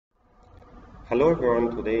Hello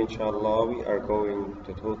everyone, today inshallah we are going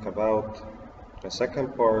to talk about the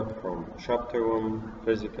second part from chapter 1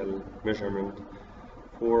 physical measurement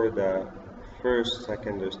for the first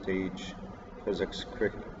secondary stage physics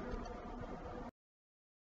curriculum.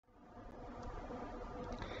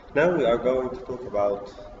 Now we are going to talk about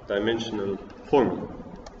dimensional formula.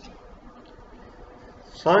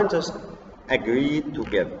 Scientists agreed to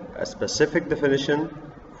give a specific definition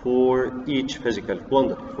for each physical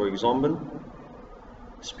quantity. For example,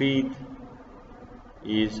 speed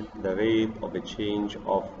is the rate of a change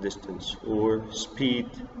of distance, or speed,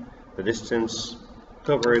 the distance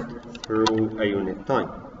covered through a unit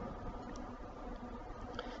time.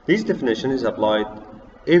 This definition is applied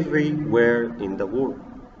everywhere in the world.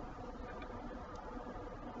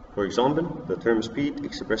 For example, the term speed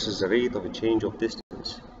expresses the rate of a change of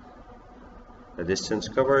distance, the distance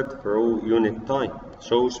covered through unit time.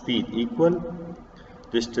 So speed equal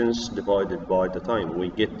distance divided by the time. We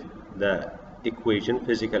get the equation,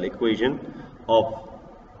 physical equation of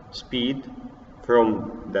speed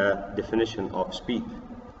from the definition of speed.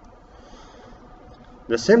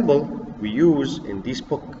 The symbol we use in this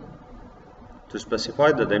book to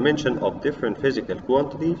specify the dimension of different physical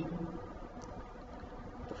quantities,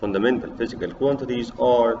 the fundamental physical quantities,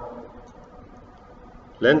 are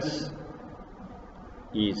length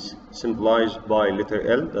is symbolized by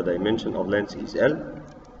letter L, the dimension of length is L,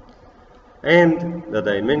 and the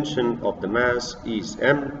dimension of the mass is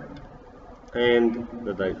M, and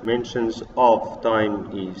the dimensions of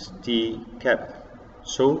time is T capital.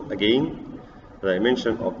 So again, the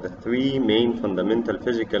dimension of the three main fundamental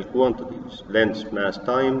physical quantities, length, mass,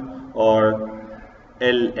 time, are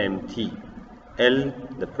LMT. L,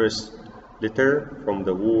 the first letter from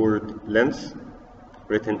the word length,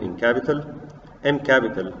 written in capital, M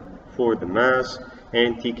capital for the mass,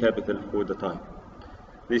 and T capital for the time.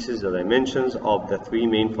 This is the dimensions of the three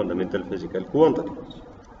main fundamental physical quantities.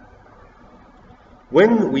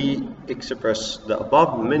 When we express the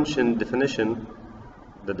above mentioned definition,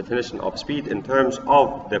 the definition of speed, in terms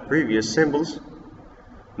of the previous symbols,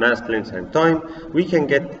 mass, length, and time, we can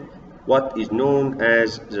get what is known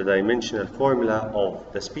as the dimensional formula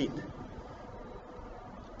of the speed.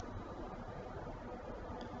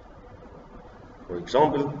 For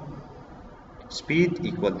example, speed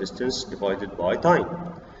equal distance divided by time.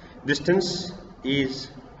 Distance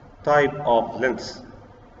is type of length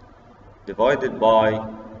divided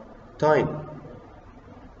by time.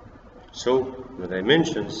 So the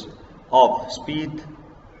dimensions of speed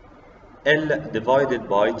L divided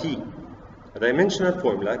by T. A dimensional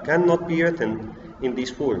formula cannot be written in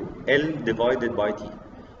this form, L divided by T.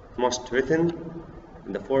 It must be written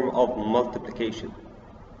in the form of multiplication,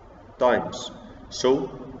 times.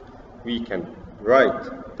 So we can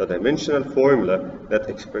write the dimensional formula that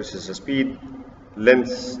expresses the speed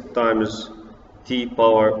length times T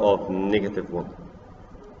power of -1.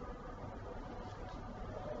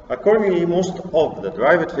 Accordingly, most of the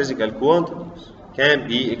derived physical quantities can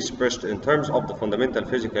be expressed in terms of the fundamental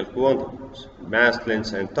physical quantities, mass,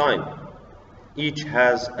 length, and time. Each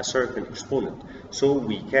has a certain exponent, so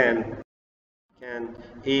we can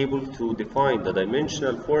able to define the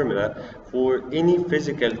dimensional formula for any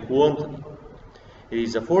physical quantity. It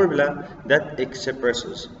is a formula that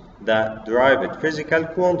expresses the derived physical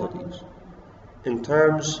quantities in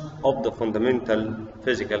terms of the fundamental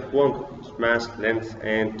physical quantities, mass, length,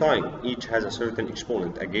 and time. Each has a certain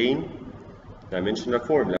exponent. Again, dimensional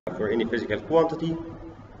formula for any physical quantity.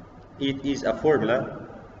 It is a formula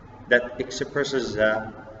that expresses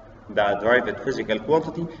the derived physical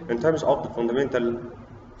quantity in terms of the fundamental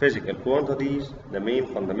physical quantities, the main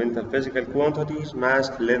fundamental physical quantities, mass,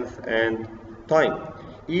 length, and time.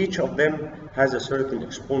 Each of them has a certain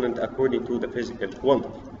exponent according to the physical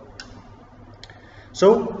quantity.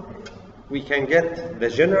 So we can get the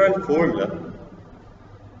general formula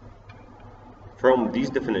from this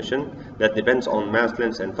definition that depends on mass,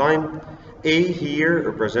 length, and time. A here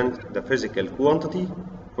represents the physical quantity,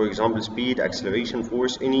 for example, speed, acceleration,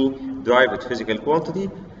 force, any derived physical quantity,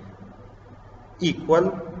 equal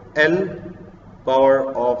L power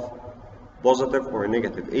of positive or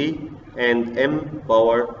negative A, and M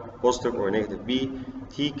power positive or negative B,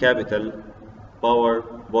 T capital power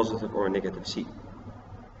positive or negative C,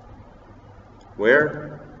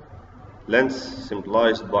 where length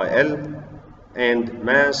symbolized by L and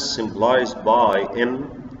mass symbolized by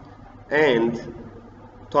M and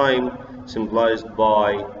time symbolized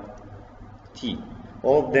by T,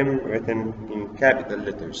 all of them written in capital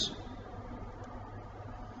letters.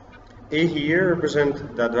 A here represents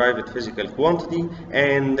the derived physical quantity,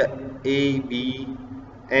 and A, B,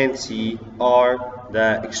 and C are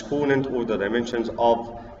the exponent or the dimensions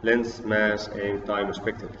of length, mass, and time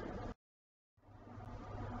respectively.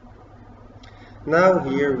 Now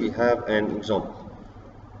here we have an example.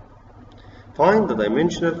 Find the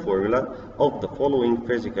dimensional formula of the following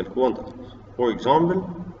physical quantities. For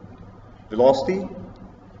example, velocity,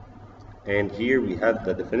 and here we have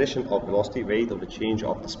the definition of velocity, rate of the change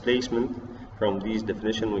of displacement. From this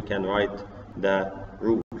definition we can write the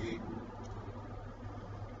rule.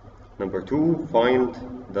 Number 2,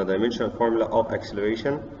 find the dimensional formula of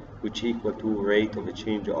acceleration, which equal to rate of the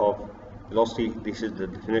change of velocity. This is the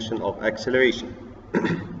definition of acceleration.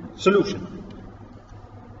 Solution.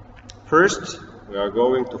 First, we are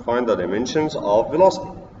going to find the dimensions of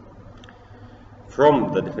velocity.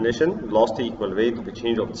 From the definition, velocity equal rate of the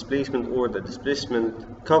change of displacement or the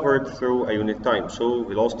displacement covered through a unit time. So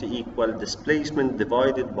velocity equal displacement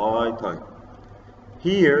divided by time.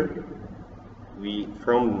 Here,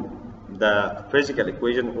 from the physical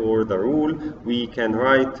equation or the rule, we can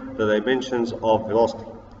write the dimensions of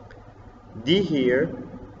velocity. D here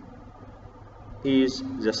is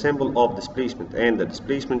the symbol of displacement, and the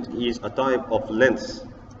displacement is a type of length.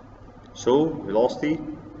 So velocity,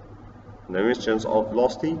 dimensions of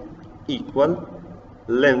velocity equal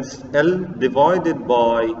length L divided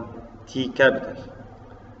by T capital.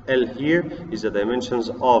 L here is the dimensions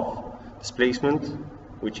of displacement,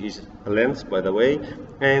 which is a length, by the way,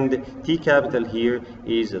 and T capital here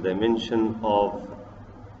is the dimension of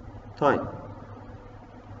time.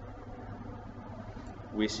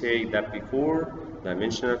 We say that before,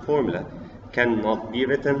 dimensional formula cannot be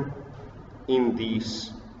written in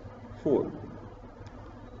this form.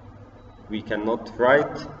 We cannot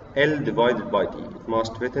write L divided by T. It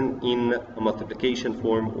must be written in a multiplication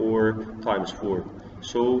form or times form.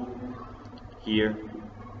 So here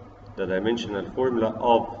the dimensional formula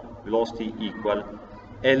of velocity equal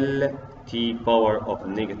L T power of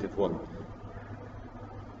negative 1,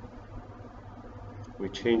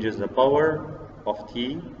 which changes the power of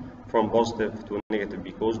T from positive to negative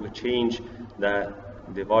because we change the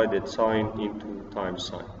divided sign into times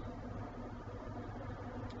sign.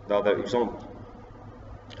 The other example,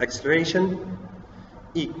 acceleration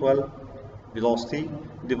equal velocity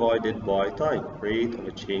divided by time, rate of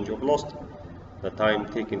a change of velocity, the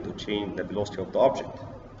time taken to change the velocity of the object.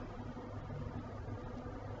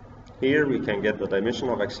 Here we can get the dimension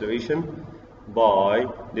of acceleration by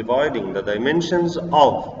dividing the dimensions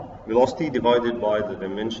of velocity divided by the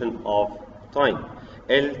dimension of time.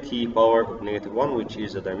 Lt power of negative 1, which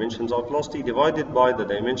is the dimensions of velocity, divided by the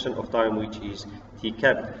dimension of time, which is T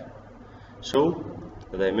capital. So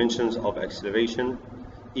the dimensions of acceleration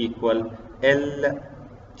equal Lt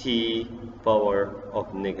power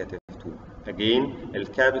of negative 2. Again, L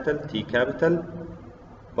capital, T capital,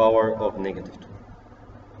 power of negative 2.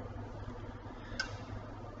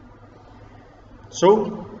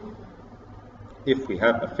 So if we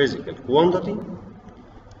have a physical quantity,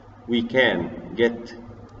 we can get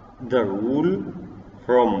the rule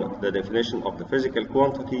from the definition of the physical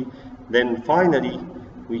quantity. Then finally,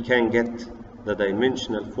 we can get the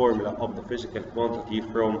dimensional formula of the physical quantity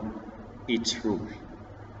from its rule.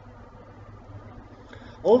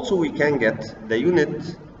 Also, we can get the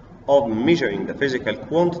unit of measuring the physical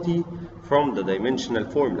quantity from the dimensional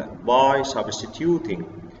formula by substituting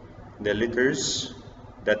the letters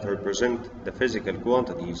that represent the physical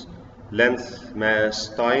quantities: length, mass,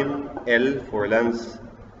 time, L for length,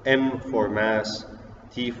 M for mass,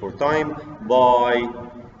 T for time, by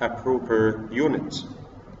a proper unit.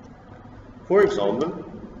 For example,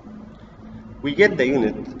 we get the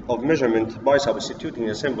unit of measurement by substituting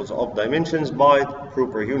the symbols of dimensions by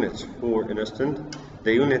proper units. For instance,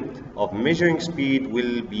 the unit of measuring speed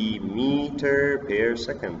will be meter per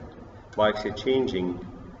second by exchanging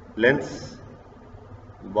length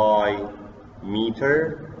by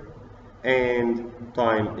meter, and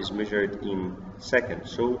time is measured in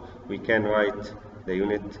seconds. So we can write the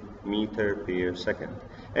unit meter per second.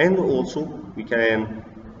 And also we can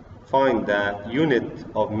find the unit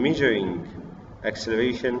of measuring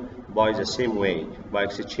acceleration by the same way, by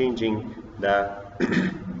exchanging the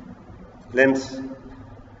length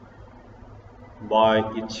by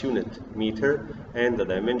its unit, meter, and the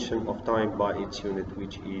dimension of time by its unit,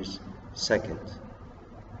 which is second.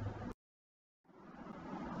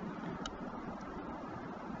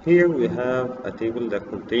 Here we have a table that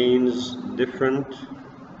contains different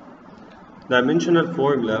dimensional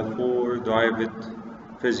formula for derived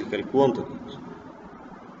physical quantities.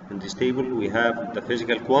 In this table we have the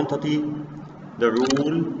physical quantity, the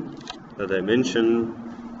rule, the dimension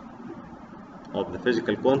of the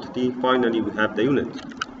physical quantity. Finally we have the unit.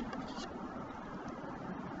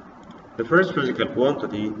 The first physical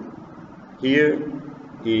quantity here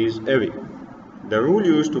is area. The rule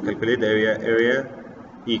used to calculate area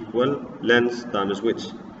equal length times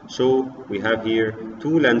width. So we have here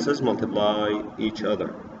two lenses multiply each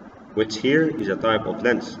other. Width here is a type of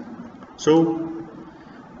length. So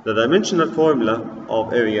the dimensional formula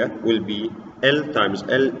of area will be L times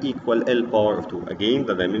L equal L power of 2. Again,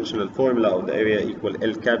 the dimensional formula of the area equal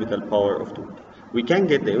L capital power of 2. We can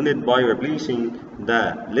get the unit by replacing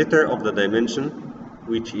the letter of the dimension,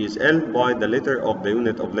 which is L, by the letter of the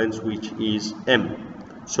unit of length, which is M.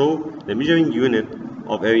 So the measuring unit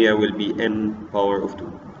of area will be M power of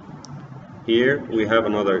 2. Here we have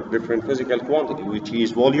another different physical quantity, which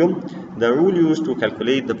is volume. The rule used to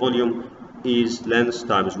calculate the volume is length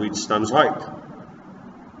times width times height.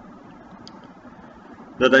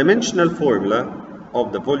 The dimensional formula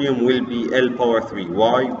of the volume will be L power 3.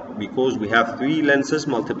 Why? Because we have three lenses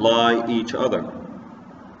multiply each other.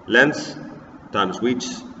 Length times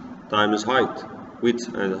width times height. Width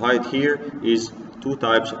and height here is two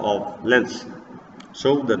types of length.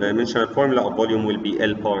 So the dimensional formula of volume will be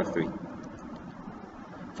L power 3.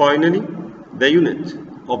 Finally, the unit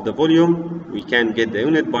of the volume, we can get the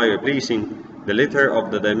unit by replacing the letter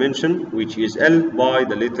of the dimension, which is L, by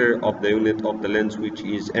the letter of the unit of the length, which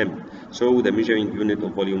is M. So the measuring unit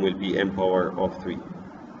of volume will be M power of 3.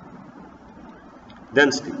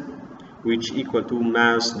 Density, which equal to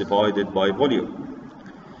mass divided by volume.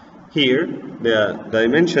 Here, the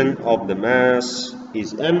dimension of the mass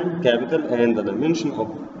is M capital and the dimension of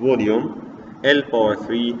volume L power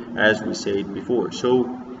 3, as we said before.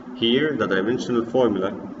 So here the dimensional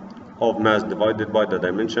formula of mass divided by the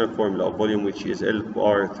dimensional formula of volume, which is L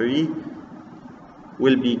power 3,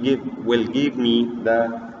 will give me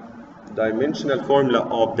the dimensional formula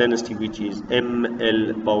of density, which is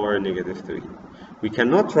ML power negative 3. We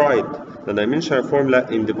cannot write the dimensional formula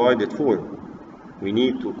in divided form. We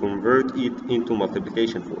need to convert it into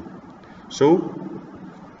multiplication form. So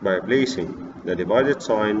by replacing the divided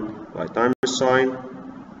sign by times sign,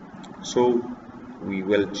 so we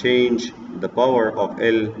will change the power of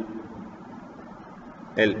L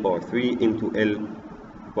power 3 into L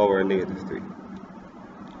power negative 3.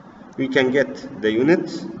 We can get the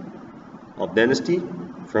unit of density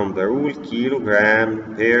from the rule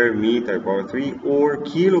kilogram per meter power 3 or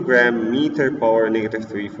kilogram meter power negative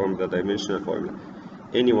 3 from the dimensional formula.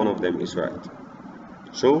 Any one of them is right.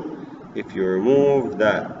 So if you remove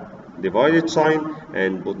the divided sign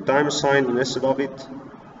and put times sign instead of it,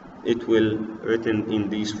 it will written in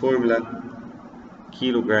this formula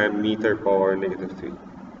kilogram meter power negative 3.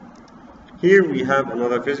 Here we have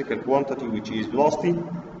another physical quantity, which is velocity.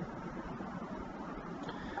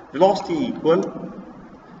 Velocity equal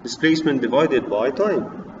displacement divided by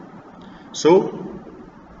time. So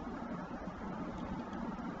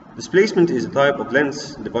displacement is a type of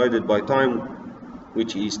length divided by time,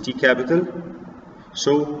 which is T capital.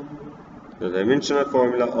 So the dimensional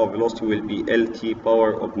formula of velocity will be LT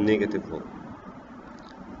power of negative 1.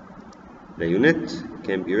 The unit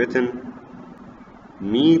can be written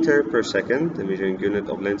meter per second. The measuring unit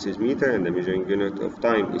of length is meter and the measuring unit of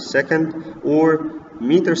time is second, or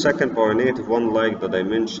meter second power negative 1, like the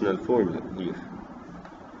dimensional formula here.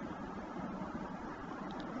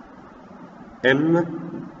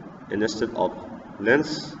 M instead of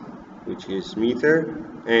length, which is meter,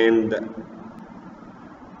 and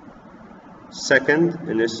second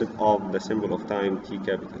instead of the symbol of time T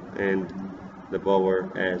capital and the power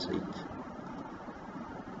as 8.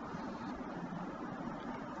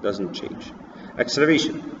 Doesn't change.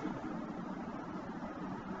 Acceleration.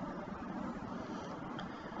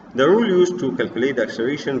 The rule used to calculate the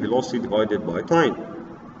acceleration velocity divided by time.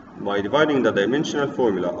 By dividing the dimensional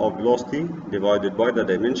formula of velocity divided by the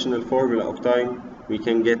dimensional formula of time, we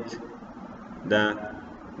can get the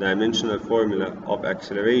dimensional formula of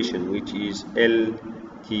acceleration, which is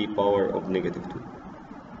LT power of negative 2.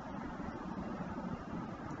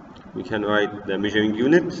 We can write the measuring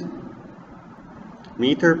unit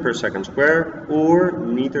meter per second square or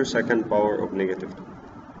meter second power of negative 2.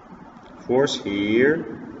 Force here,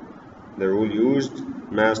 the rule used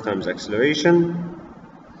mass times acceleration.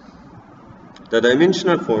 The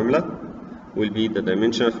dimensional formula will be the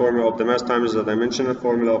dimensional formula of the mass times the dimensional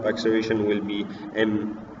formula of acceleration will be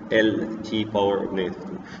MLT power of negative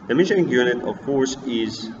 2. The measuring unit of force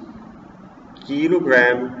is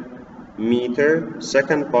kilogram meter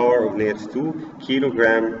second power of negative 2,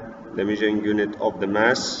 kilogram the measuring unit of the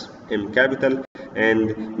mass M capital,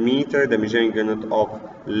 and meter the measuring unit of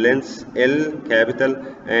length L capital,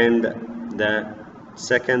 and the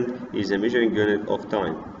second is the measuring unit of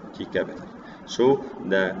time T capital. So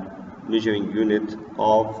the measuring unit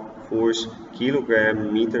of force,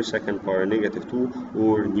 kilogram, meter second power negative 2,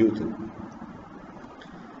 or Newton.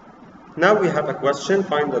 Now we have a question,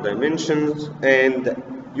 find the dimensions and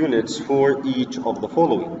units for each of the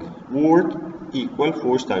following. Work equal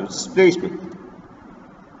force times displacement.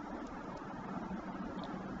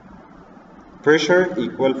 Pressure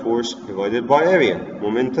equal force divided by area.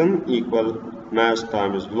 Momentum equal mass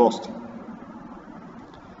times velocity.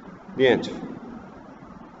 The answer.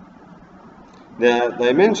 The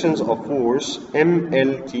dimensions of force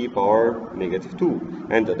mLt power negative 2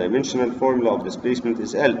 and the dimensional formula of displacement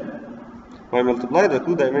is L. By multiply the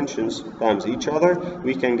two dimensions times each other,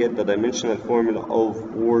 we can get the dimensional formula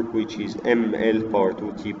of work, which is mL power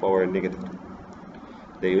 2t power negative 2.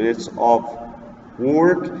 The units of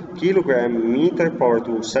work, kilogram meter power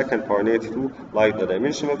 2 second power negative 2, like the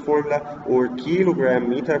dimensional formula, or kilogram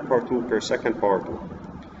meter power 2 per second power 2.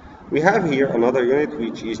 We have here another unit,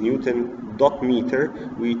 which is Newton dot meter,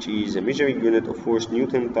 which is a measuring unit of force,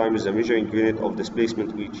 Newton times the measuring unit of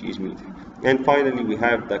displacement, which is meter. And finally, we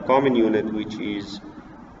have the common unit, which is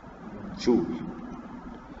joule.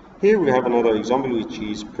 Here we have another example, which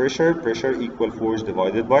is pressure. Pressure equal force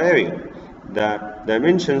divided by area. The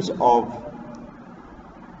dimensions of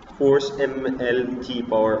force mLt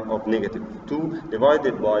power of negative 2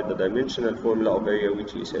 divided by the dimensional formula of area,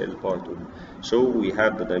 which is L power 2. So we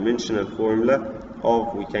have the dimensional formula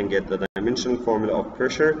of, we can get the dimensional formula of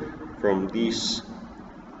pressure from this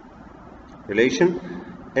relation,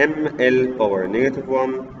 mL power negative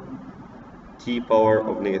 1 t power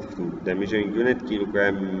of negative 2. The measuring unit,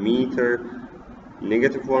 kilogram meter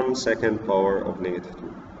negative 1 second power of negative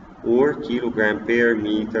 2, or kilogram per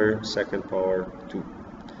meter second power 2.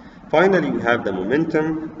 Finally, we have the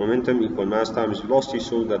momentum. Momentum equal mass times velocity,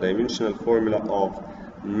 so the dimensional formula of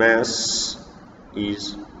mass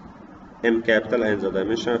is m capital and the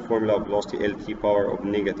dimensional formula of velocity Lt power of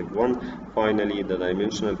negative 1. Finally, the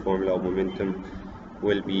dimensional formula of momentum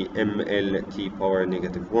will be mLt power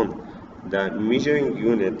negative 1. The measuring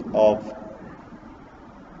unit of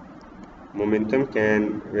momentum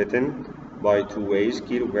can written by two ways,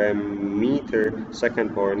 kilogram meter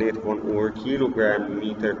second power negative 1 or kilogram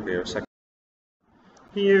meter per second.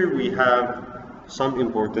 Here we have some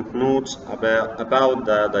important notes about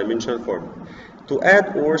the dimensional formula. To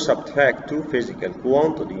add or subtract two physical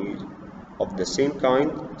quantities of the same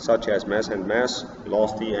kind, such as mass and mass,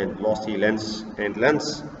 velocity and velocity, length and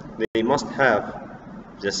length, they must have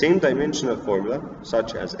the same dimensional formula,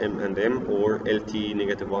 such as m and m, or Lt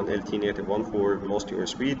negative 1, Lt negative 1 for velocity or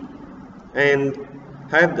speed, and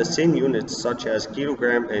have the same units, such as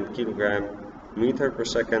kilogram and kilogram, meter per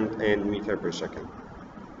second and meter per second.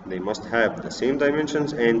 They must have the same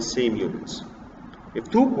dimensions and same units. If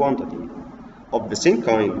two quantities of the same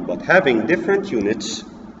kind but having different units,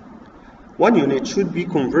 one unit should be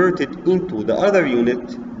converted into the other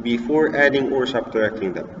unit before adding or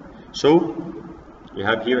subtracting them. So we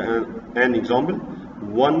have here an example.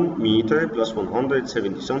 1 meter plus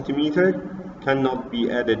 170 centimeter cannot be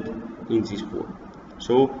added in this form.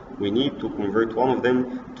 So we need to convert one of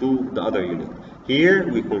them to the other unit. Here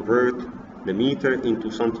we convert the meter into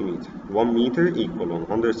centimeter. 1 meter equal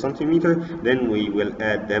 100 centimeter. Then we will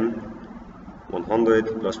add them.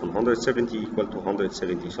 100 plus 170 equal to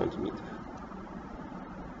 170 centimeter.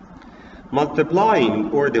 Multiplying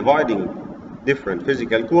or dividing different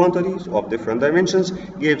physical quantities of different dimensions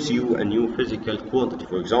gives you a new physical quantity.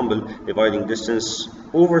 For example, dividing distance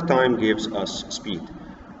over time gives us speed.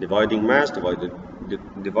 Dividing mass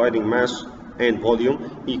and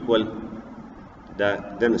volume equal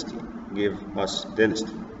the density, give us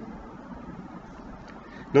density.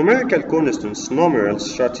 Numerical constants,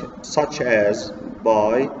 numerals such as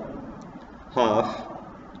by, half,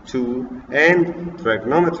 2, and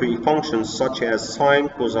trigonometry functions such as sine,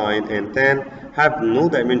 cosine, and tan have no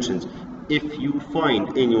dimensions. If you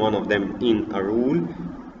find any one of them in a rule,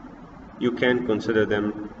 you can consider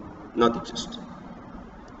them not exist.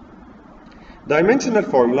 Dimensional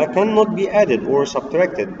formula cannot be added or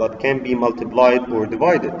subtracted, but can be multiplied or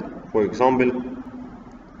divided. For example,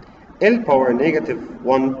 L power negative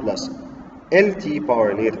 1 plus Lt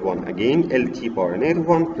power negative 1, again Lt power negative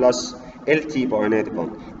 1 plus Lt power negative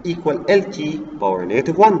 1 equal Lt power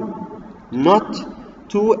negative 1, not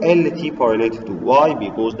 2 Lt power negative 2. Why?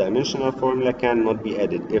 Because dimensional formula cannot be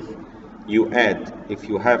added. If you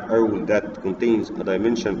have a rule that contains a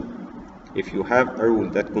dimension, if you have a rule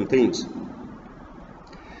that contains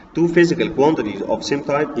two physical quantities of same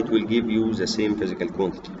type, it will give you the same physical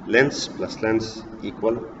quantity. Length plus length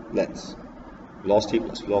equal length. Velocity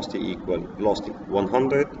plus velocity equal velocity.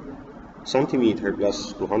 100 centimeter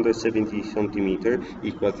plus 270 centimeter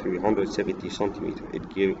equal 370 centimeter.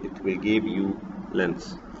 It will give you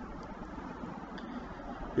length.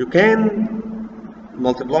 You can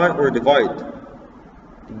multiply or divide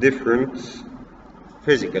different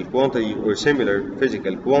physical quantity or similar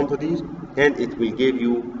physical quantities, and it will give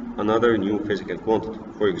you another new physical quantity.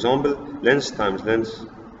 For example, length times length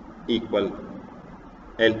equal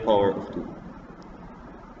L power of 2.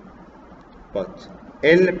 But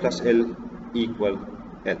L plus L equal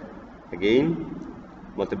L. Again,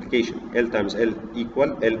 multiplication. L times L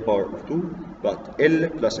equal L power of 2, but L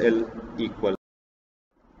plus L equal.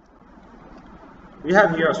 We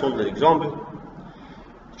have here a solved example.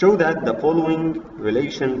 Show that the following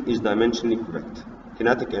relation is dimensionally correct.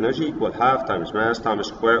 Kinetic energy equal half times mass times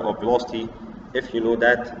square of velocity. If you know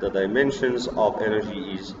that the dimensions of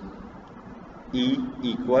energy is E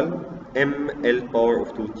equal mL power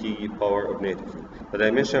of 2t power of negative 2. The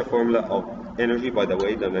dimensional formula of energy, by the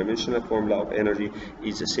way, the dimensional formula of energy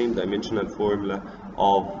is the same dimensional formula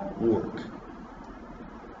of work.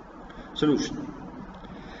 Solution.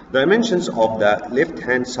 Dimensions of the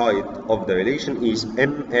left-hand side of the relation is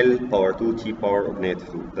mL power 2t power of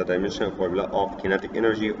negative 2, the dimensional formula of kinetic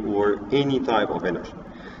energy or any type of energy.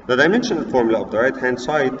 The dimensional formula of the right-hand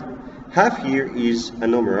side, half here is a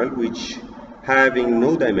numeral which having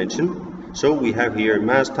no dimension, so we have here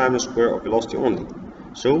mass times square of velocity only.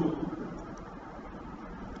 So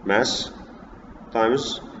mass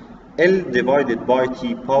times L divided by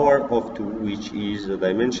t power of 2, which is the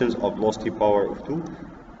dimensions of velocity power of 2,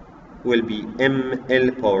 will be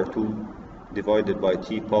mL power 2 divided by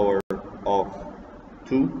t power of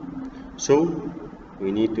 2. So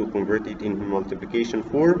we need to convert it into multiplication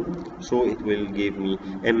form, so it will give me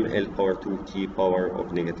mL power 2 t power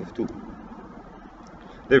of negative 2.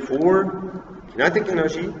 Therefore, kinetic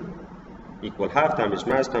energy equal half times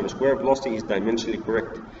mass times square velocity is dimensionally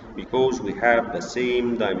correct because we have the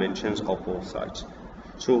same dimensions of both sides.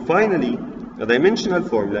 So finally, the dimensional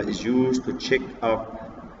formula is used to check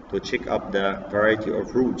up the variety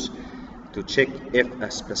of rules, to check if a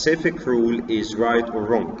specific rule is right or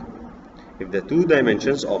wrong. If the two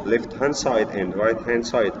dimensions of left-hand side and right-hand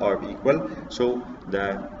side are equal, so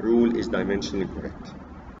the rule is dimensionally correct.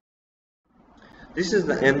 This is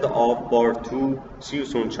the end of part 2. See you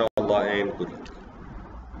soon, inshallah, and good luck.